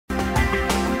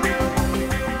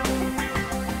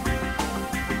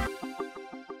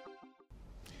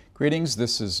Greetings,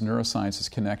 this is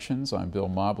Neurosciences Connections. I'm Bill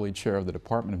Mobley, Chair of the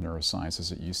Department of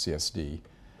Neurosciences at UCSD.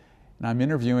 And I'm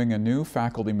interviewing a new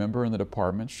faculty member in the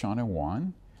department, Shauna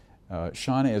Yuan.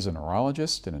 Shauna is a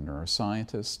neurologist and a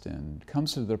neuroscientist and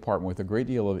comes to the department with a great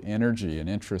deal of energy and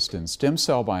interest in stem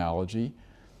cell biology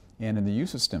and in the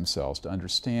use of stem cells to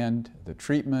understand the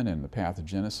treatment and the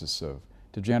pathogenesis of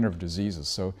degenerative diseases.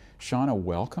 So, Shauna,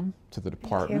 welcome to the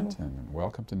department and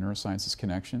welcome to Neurosciences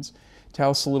Connections. Tell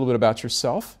us a little bit about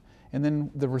yourself and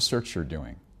then the research you're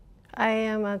doing. I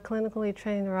am a clinically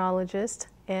trained neurologist,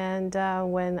 and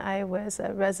when I was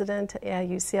a resident at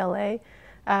UCLA,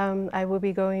 I would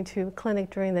be going to clinic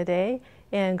during the day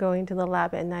and going to the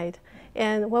lab at night.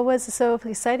 And what was so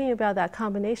exciting about that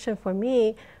combination for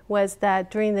me was that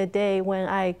during the day when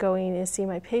I go in and see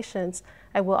my patients,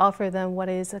 I will offer them what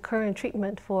is the current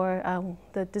treatment for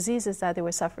the diseases that they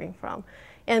were suffering from.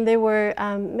 And there were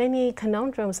many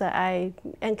conundrums that I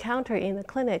encountered in the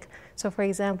clinic. So for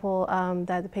example,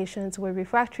 that the patients were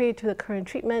refractory to the current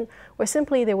treatment, or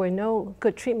simply there were no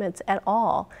good treatments at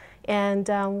all. And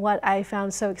what I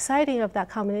found so exciting of that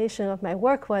combination of my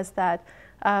work was that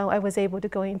I was able to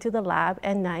go into the lab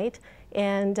at night,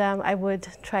 and I would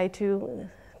try to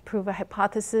prove a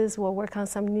hypothesis or work on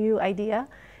some new idea.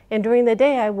 And during the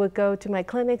day, I would go to my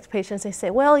clinic patients and say,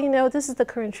 well, you know, this is the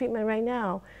current treatment right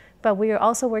now, but we are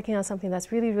also working on something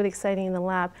that's really, really exciting in the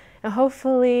lab. And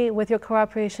hopefully, with your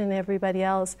cooperation and everybody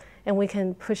else, and we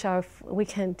can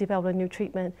develop a new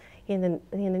treatment in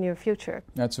the near future.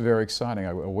 That's very exciting,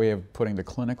 a way of putting the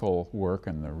clinical work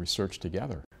and the research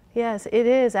together. Yes, it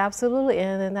is, absolutely,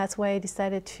 and that's why I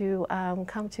decided to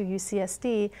come to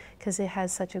UCSD, because it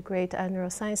has such a great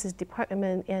neurosciences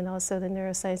department and also the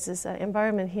neurosciences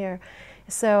environment here.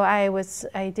 So I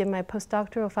did my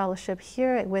postdoctoral fellowship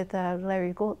here with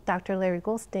Dr. Larry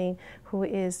Goldstein, who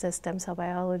is the stem cell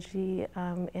biology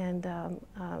and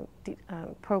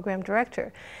program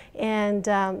director. And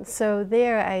so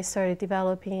there I started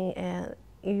developing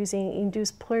using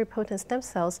induced pluripotent stem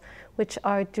cells, which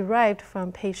are derived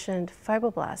from patient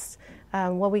fibroblasts.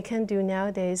 What we can do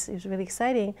nowadays is really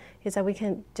exciting, is that we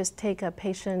can just take a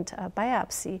patient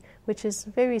biopsy, which is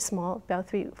very small, about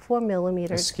 3-4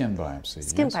 millimeters. A skin biopsy.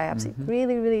 Skin biopsy,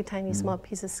 really, really tiny, small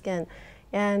piece of skin.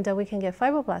 And we can get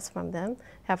fibroblasts from them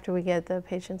after we get the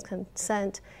patient's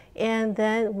consent, and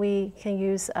then we can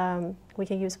use a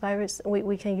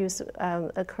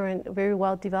current very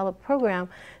well developed program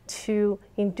to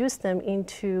induce them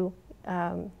into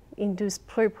induce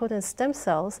pluripotent stem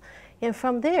cells, and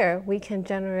from there we can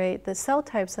generate the cell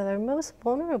types that are most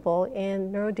vulnerable in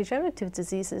neurodegenerative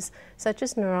diseases such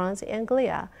as neurons and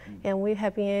glia. And we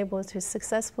have been able to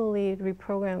successfully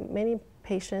reprogram many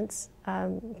patients'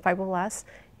 fibroblasts,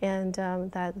 and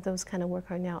those kind of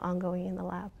work are now ongoing in the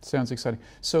lab. Sounds exciting.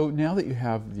 So now that you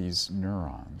have these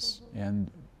neurons, and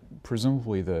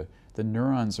presumably the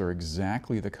neurons are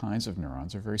exactly the kinds of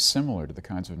neurons, or very similar to the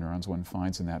kinds of neurons one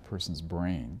finds in that person's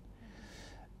brain,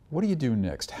 what do you do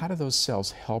next? How do those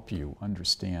cells help you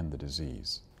understand the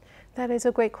disease? That is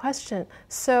a great question.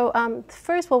 So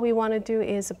first what we want to do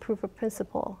is a proof of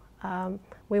principle.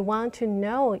 We want to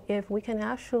know if we can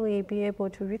actually be able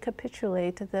to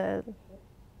recapitulate the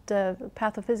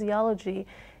pathophysiology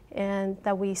and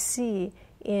that we see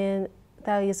in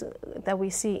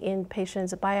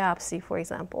patients' biopsy, for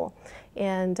example,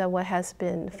 and what has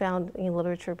been found in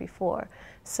literature before.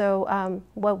 So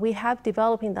what we have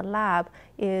developed in the lab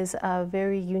is a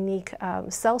very unique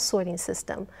cell sorting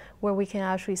system where we can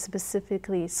actually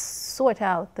specifically sort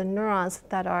out the neurons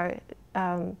that are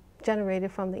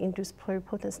generated from the induced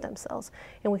pluripotent stem cells.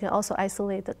 And we can also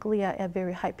isolate the glia at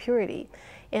very high purity.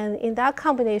 And in that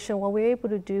combination, what we're able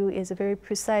to do is a very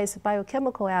precise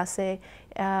biochemical assay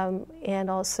and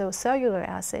also cellular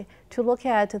assay to look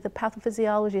at the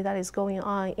pathophysiology that is going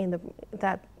on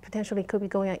that potentially could be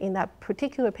going on in that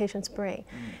particular patient's brain.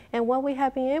 And what we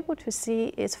have been able to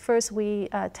see is, first we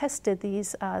tested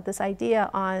this idea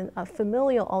on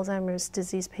familial Alzheimer's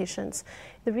disease patients.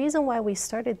 The reason why we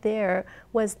started there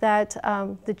was that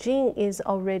the gene is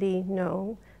already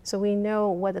known, so we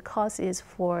know what the cause is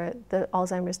for the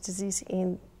Alzheimer's disease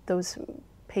in those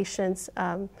patients.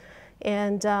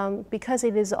 Because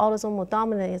it is autosomal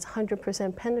dominant, it's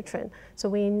 100% penetrant. So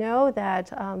we know that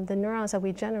the neurons that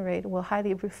we generate will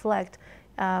highly reflect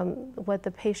what the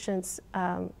patient's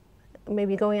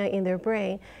maybe going on in their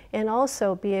brain, and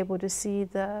also be able to see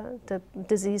the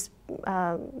disease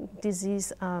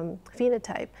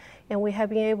phenotype. And we have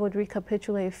been able to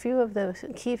recapitulate a few of the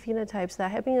key phenotypes that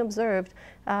have been observed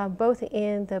both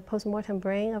in the postmortem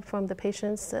brain from the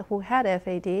patients who had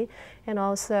FAD, and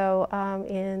also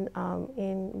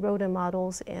in rodent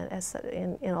models and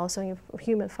also in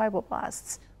human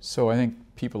fibroblasts. So I think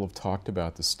people have talked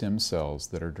about the stem cells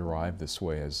that are derived this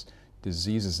way as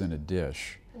diseases in a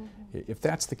dish. If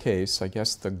that's the case, I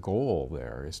guess the goal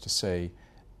there is to say,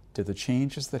 do the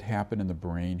changes that happen in the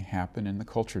brain happen in the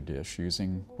culture dish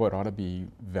using what ought to be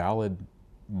valid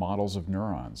models of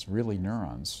neurons, really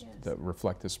neurons that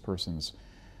reflect this person's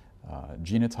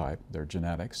genotype, their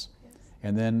genetics,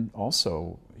 and then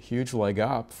also huge leg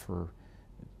up for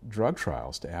drug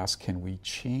trials to ask, can we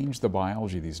change the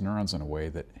biology of these neurons in a way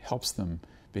that helps them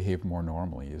behave more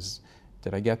normally?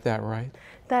 Did I get that right?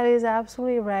 That is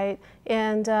absolutely right.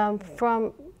 And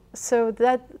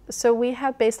so we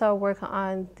have based our work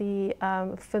on the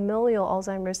familial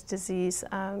Alzheimer's disease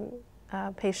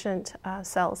patient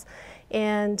cells,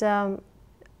 and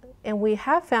we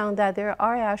have found that there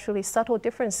are actually subtle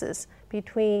differences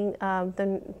between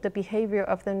the behavior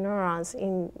of the neurons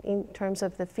in terms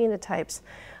of the phenotypes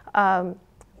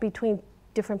between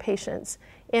different patients.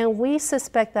 And we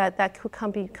suspect that that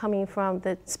could be coming from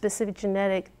the specific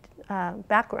genetic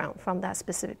background from that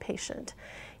specific patient.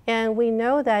 And we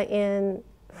know that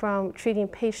from treating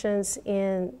patients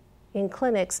in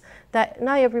clinics that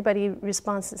not everybody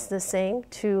responds the same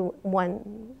to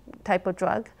one type of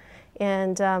drug.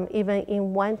 And even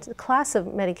in one class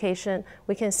of medication,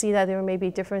 we can see that there may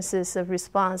be differences of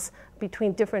response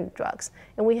between different drugs.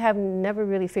 And we have never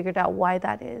really figured out why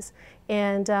that is.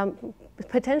 And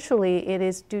potentially it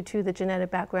is due to the genetic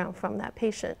background from that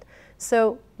patient.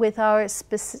 So with our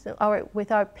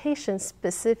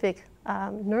patient-specific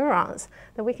neurons,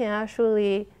 that we can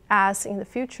actually ask in the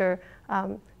future,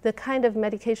 the kind of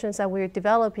medications that we're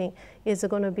developing, is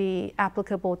it going to be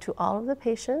applicable to all of the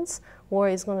patients, or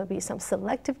is it going to be some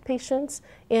selective patients?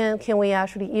 And can we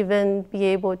actually even be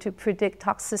able to predict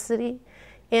toxicity?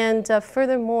 And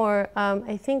furthermore,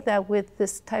 I think that with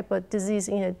this type of disease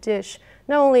in a dish,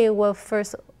 not only will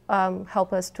first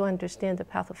help us to understand the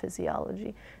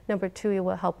pathophysiology. Number two, it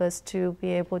will help us to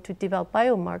be able to develop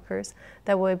biomarkers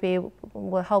that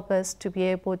will help us to be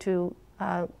able to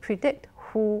predict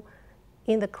who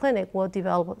in the clinic will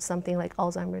develop something like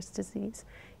Alzheimer's disease.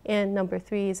 And number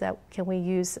three is that can we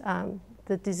use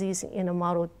the disease in a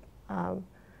model,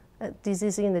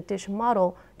 disease in the dish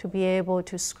model, to be able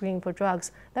to screen for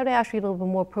drugs that are actually a little bit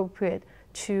more appropriate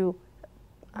to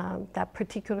that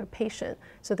particular patient.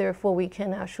 So therefore we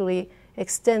can actually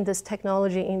extend this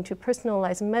technology into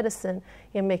personalized medicine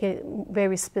and make it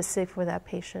very specific for that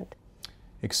patient.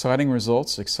 Exciting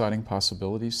results, exciting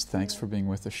possibilities. Thanks for being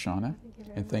with us, Shauna.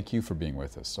 And thank you for being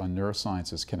with us on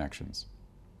Neurosciences Connections.